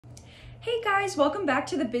Hey guys, welcome back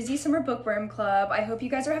to the Busy Summer Bookworm Club. I hope you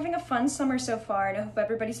guys are having a fun summer so far, and I hope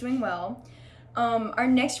everybody's doing well. Our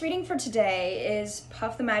next reading for today is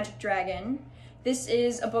Puff the Magic Dragon. This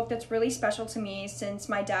is a book that's really special to me since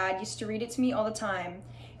my dad used to read it to me all the time,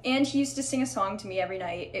 and he used to sing a song to me every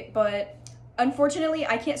night, but unfortunately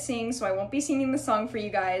I can't sing, so I won't be singing the song for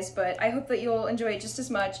you guys, but I hope that you'll enjoy it just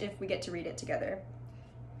as much if we get to read it together.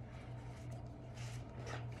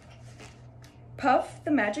 Puff the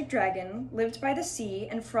Magic Dragon lived by the sea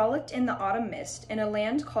and frolicked in the autumn mist in a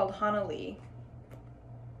land called Honolulu.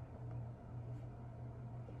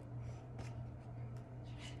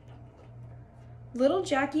 Little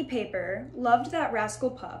Jackie Paper loved that rascal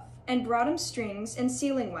Puff and brought him strings and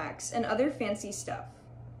sealing wax and other fancy stuff.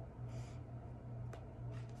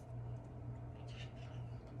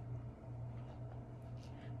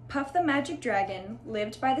 Puff the Magic Dragon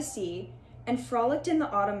lived by the sea and frolicked in the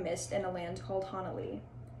autumn mist in a land called Honolulu.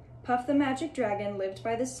 Puff the Magic Dragon lived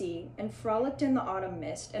by the sea and frolicked in the autumn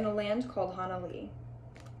mist in a land called Honolulu.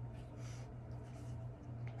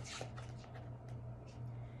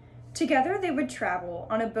 Together they would travel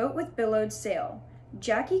on a boat with billowed sail.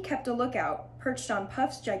 Jackie kept a lookout, perched on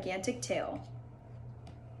Puff's gigantic tail.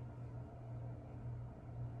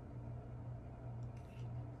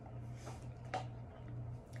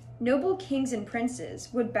 Noble kings and princes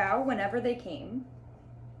would bow whenever they came.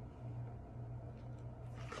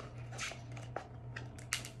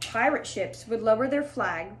 Pirate ships would lower their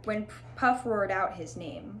flag when Puff roared out his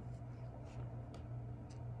name.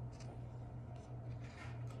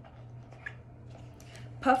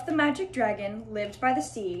 Puff the Magic Dragon lived by the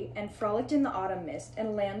sea and frolicked in the autumn mist in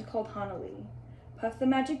a land called Honolulu. Puff the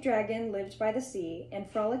Magic Dragon lived by the sea and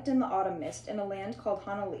frolicked in the autumn mist in a land called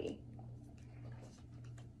Honolulu.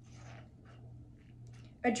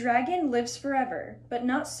 A dragon lives forever, but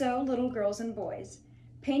not so little girls and boys.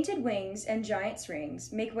 Painted wings and giant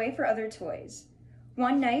rings make way for other toys.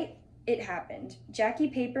 One night, it happened. Jackie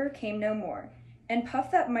Paper came no more, and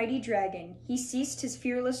Puff that mighty dragon, he ceased his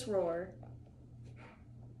fearless roar.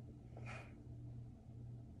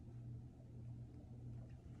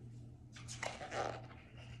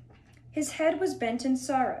 His head was bent in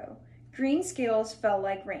sorrow. Green scales fell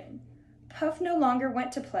like rain. Puff no longer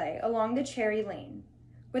went to play along the cherry lane.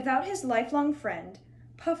 Without his lifelong friend,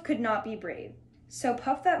 Puff could not be brave, so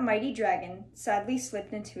Puff that mighty dragon sadly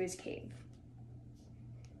slipped into his cave.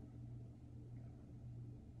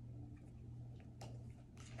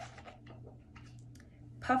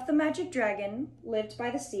 Puff the Magic Dragon lived by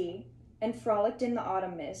the sea and frolicked in the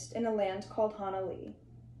autumn mist in a land called Honolulu.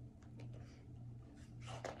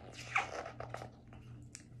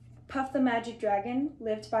 Puff the Magic Dragon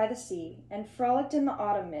lived by the sea and frolicked in the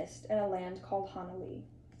autumn mist in a land called Honolulu.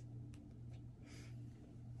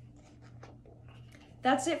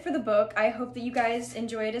 That's it for the book. I hope that you guys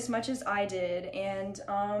enjoyed as much as I did, and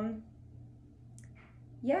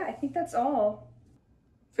yeah, I think that's all.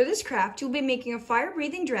 For this craft, you'll be making a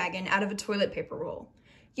fire-breathing dragon out of a toilet paper roll.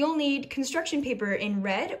 You'll need construction paper in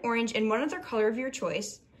red, orange, and one other color of your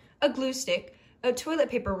choice, a glue stick, a toilet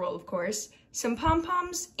paper roll, of course, some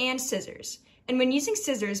pom-poms, and scissors. And when using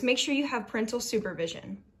scissors, make sure you have parental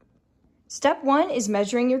supervision. Step 1 is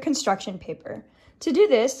measuring your construction paper. To do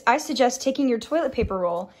this, I suggest taking your toilet paper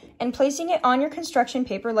roll and placing it on your construction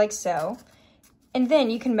paper like so, and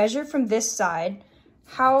then you can measure from this side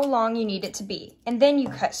how long you need it to be, and then you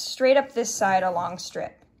cut straight up this side a long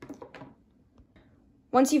strip.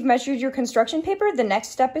 Once you've measured your construction paper, the next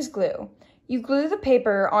step is glue. You glue the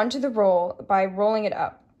paper onto the roll by rolling it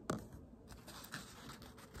up.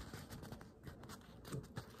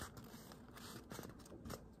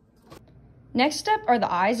 Next step are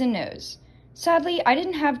the eyes and nose. Sadly, I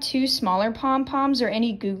didn't have two smaller pom-poms or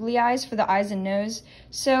any googly eyes for the eyes and nose,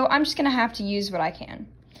 so I'm just gonna have to use what I can.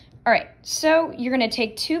 All right, so you're gonna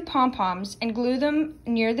take two pom-poms and glue them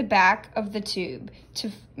near the back of the tube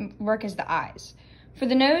to work as the eyes. For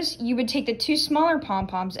the nose, you would take the two smaller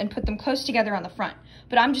pom-poms and put them close together on the front,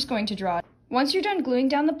 but I'm just going to draw it. Once you're done gluing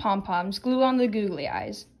down the pom-poms, glue on the googly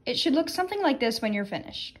eyes. It should look something like this when you're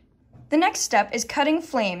finished. The next step is cutting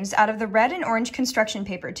flames out of the red and orange construction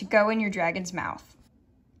paper to go in your dragon's mouth.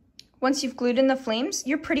 Once you've glued in the flames,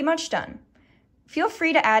 you're pretty much done. Feel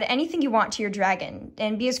free to add anything you want to your dragon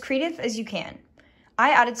and be as creative as you can. I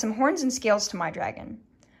added some horns and scales to my dragon.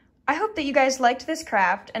 I hope that you guys liked this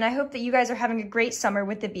craft, and I hope that you guys are having a great summer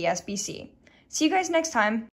with the BSBC. See you guys next time.